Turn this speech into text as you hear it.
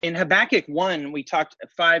In Habakkuk 1, we talked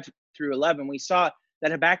 5 through 11, we saw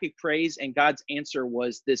that Habakkuk prays and God's answer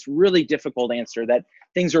was this really difficult answer, that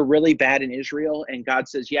things are really bad in Israel. And God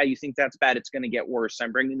says, yeah, you think that's bad? It's going to get worse.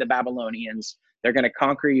 I'm bringing the Babylonians. They're going to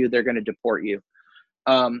conquer you. They're going to deport you.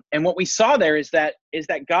 And what we saw there is that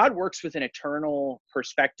God works with an eternal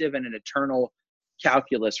perspective and an eternal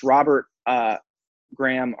calculus. Robert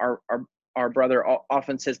Graham, our brother,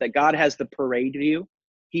 often says that God has the parade view.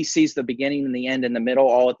 He sees the beginning and the end and the middle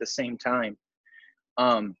all at the same time.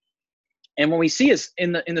 And when we see is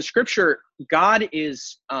in the scripture, God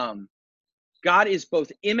is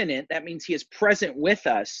both immanent. That means he is present with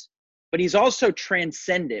us, but he's also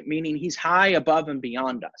transcendent, meaning he's high above and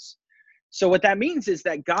beyond us. So what that means is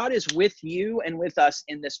that God is with you and with us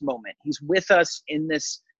in this moment. He's with us in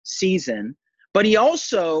this season, but he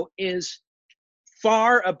also is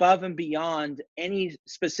far above and beyond any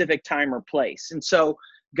specific time or place. And so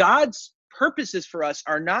God's purposes for us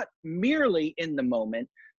are not merely in the moment,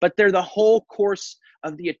 but they're the whole course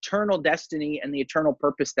of the eternal destiny and the eternal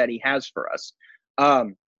purpose that he has for us.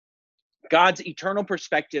 God's eternal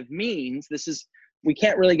perspective means, we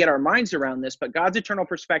can't really get our minds around this, but God's eternal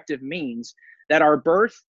perspective means that our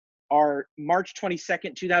birth, our March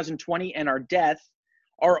 22nd, 2020, and our death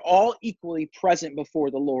are all equally present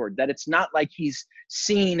before the Lord. That it's not like he's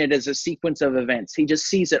seeing it as a sequence of events. He just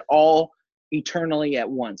sees it all eternally at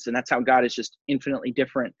once. And that's how God is just infinitely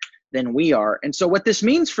different than we are. And so what this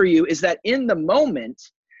means for you is that in the moment,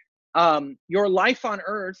 your life on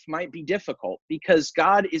earth might be difficult because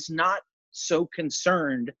God is not so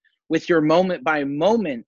concerned with your moment by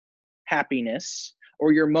moment happiness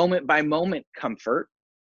or your moment by moment comfort.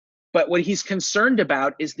 But what he's concerned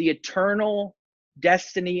about is the eternal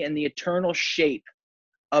destiny and the eternal shape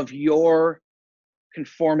of your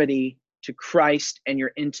conformity to Christ and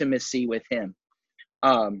your intimacy with him.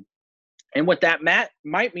 And what that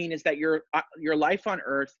might mean is that your life on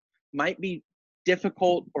earth might be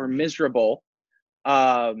difficult or miserable,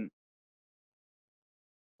 or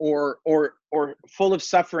full of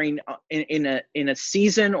suffering in a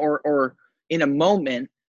season or in a moment,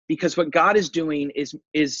 because what God is doing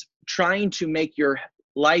is trying to make your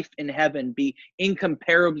life in heaven be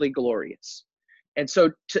incomparably glorious. And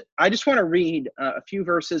so I just want to read a few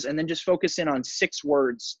verses and then just focus in on 6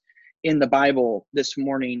 words in the Bible this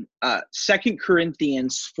morning. 2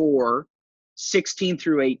 Corinthians 4, 16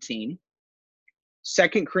 through 18.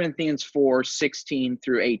 2 Corinthians 4, 16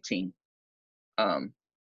 through 18.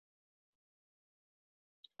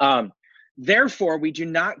 Therefore, we do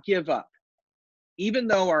not give up. Even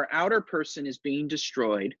though our outer person is being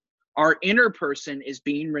destroyed, our inner person is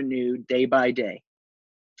being renewed day by day.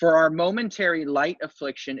 For our momentary light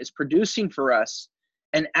affliction is producing for us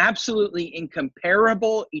an absolutely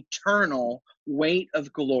incomparable, eternal weight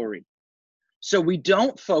of glory. So we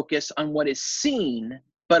don't focus on what is seen,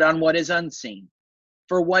 but on what is unseen.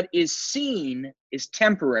 For what is seen is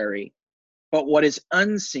temporary, but what is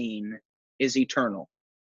unseen is eternal.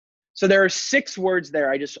 So there are 6 words there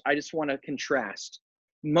I just want to contrast.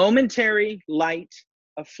 Momentary light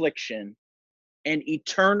affliction and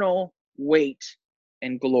eternal weight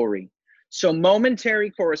and glory. So momentary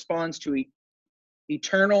corresponds to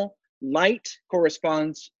eternal, light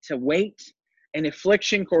corresponds to weight, and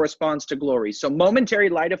affliction corresponds to glory. So momentary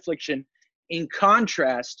light affliction in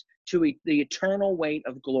contrast to the eternal weight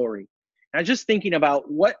of glory. And I was just thinking about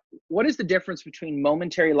what is the difference between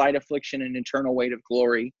momentary light affliction and eternal weight of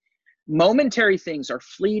glory. Momentary things are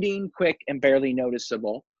fleeting, quick, and barely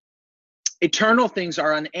noticeable. Eternal things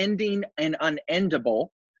are unending and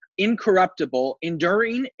unendable, incorruptible,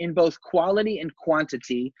 enduring in both quality and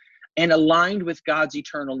quantity, and aligned with God's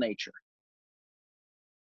eternal nature.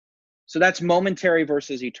 So that's momentary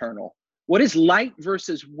versus eternal. What is light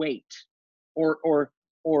versus weight, or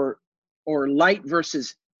light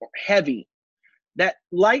versus heavy? That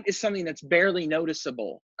light is something that's barely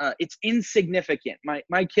noticeable. It's insignificant.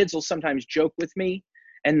 My kids will sometimes joke with me,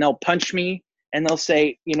 and they'll punch me, and they'll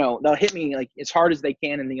say, they'll hit me like as hard as they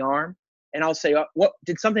can in the arm, and I'll say, "What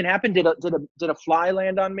did something happen? Did a fly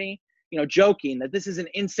land on me?" Joking that this is an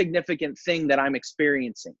insignificant thing that I'm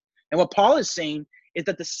experiencing. And what Paul is saying is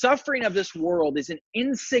that the suffering of this world is an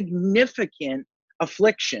insignificant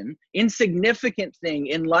affliction, insignificant thing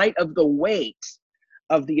in light of the weight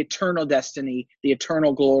of the eternal destiny, the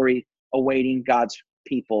eternal glory awaiting God's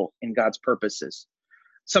people and God's purposes.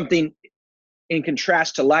 Something in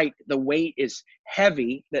contrast to light, the weight is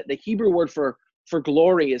heavy. That the Hebrew word for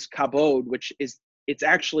glory is kabod, which it's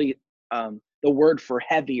actually the word for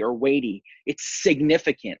heavy or weighty. It's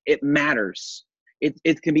significant. It matters.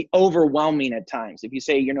 It can be overwhelming at times. If you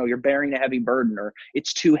say, you're bearing a heavy burden, or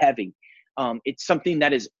it's too heavy. It's something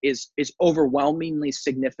that is overwhelmingly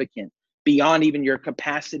significant beyond even your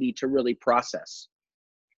capacity to really process.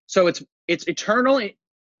 So it's eternal.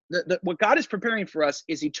 What God is preparing for us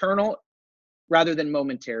is eternal rather than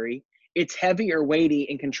momentary. It's heavy or weighty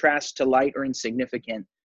in contrast to light or insignificant.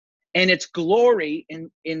 And it's glory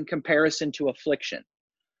in comparison to affliction.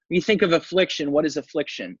 When you think of affliction, what is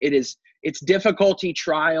affliction? It's difficulty,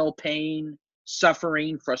 trial, pain,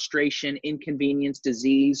 suffering, frustration, inconvenience,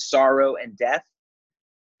 disease, sorrow, and death.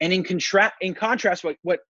 And in contrast,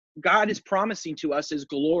 what God is promising to us is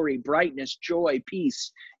glory, brightness, joy,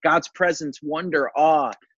 peace, God's presence, wonder,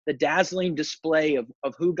 awe, the dazzling display of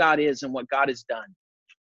who God is and what God has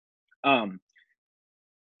done.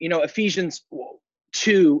 Ephesians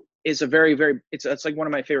 2 is a very, very, it's like one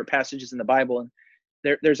of my favorite passages in the Bible. And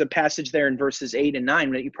there's a passage there in verses 8 and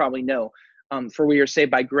 9 that you probably know. For we are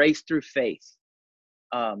saved by grace through faith.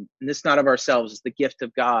 And this not of ourselves, is the gift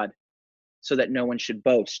of God, so that no one should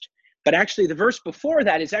boast. But actually, the verse before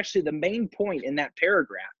that is actually the main point in that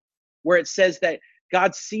paragraph, where it says that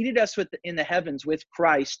God seated us in the heavens with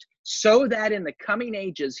Christ, so that in the coming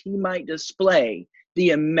ages he might display the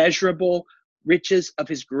immeasurable riches of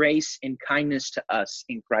his grace and kindness to us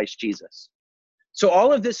in Christ Jesus. So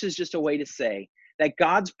all of this is just a way to say that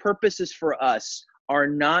God's purposes for us are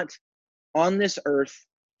not on this earth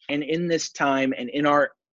and in this time and in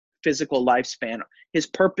our physical lifespan. His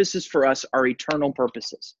purposes for us are eternal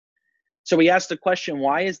purposes. So we asked the question,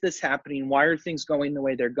 why is this happening? Why are things going the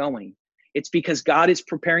way they're going? It's because God is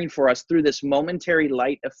preparing for us through this momentary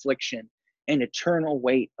light affliction an eternal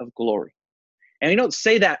weight of glory. And we don't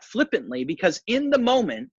say that flippantly, because in the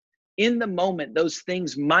moment, those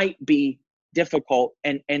things might be difficult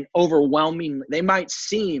and overwhelming. They might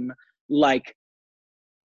seem like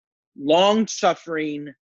long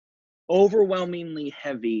suffering, overwhelmingly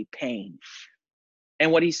heavy pain.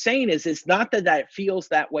 And what he's saying is, it's not that feels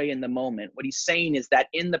that way in the moment. What he's saying is that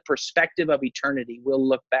in the perspective of eternity, we'll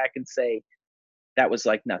look back and say, that was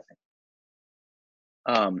like nothing.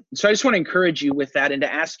 So I just want to encourage you with that, and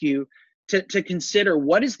to ask you to consider,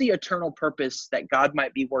 what is the eternal purpose that God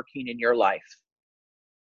might be working in your life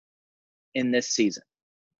in this season?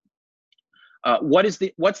 What's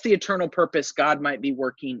the eternal purpose God might be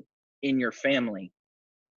working in your family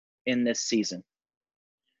in this season?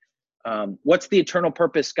 What's the eternal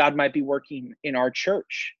purpose God might be working in our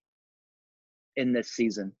church in this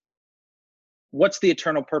season? What's the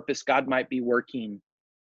eternal purpose God might be working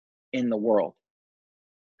in the world?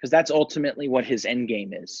 Because that's ultimately what his end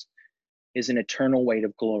game is an eternal weight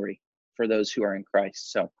of glory for those who are in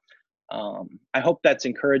Christ. So I hope that's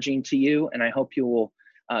encouraging to you, and I hope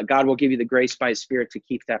God will give you the grace by his Spirit to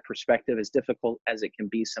keep that perspective, as difficult as it can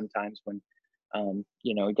be sometimes when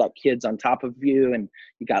you got kids on top of you and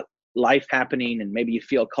you got life happening, and maybe you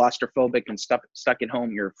feel claustrophobic and stuck at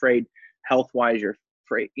home. You're afraid health-wise, you're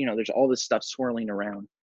afraid, there's all this stuff swirling around.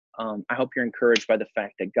 I hope you're encouraged by the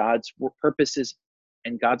fact that God's purposes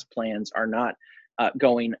and God's plans are not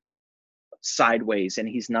going sideways, and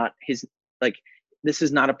this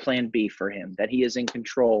is not a plan B for him, that he is in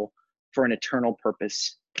control for an eternal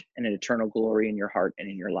purpose and an eternal glory in your heart and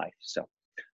in your life. So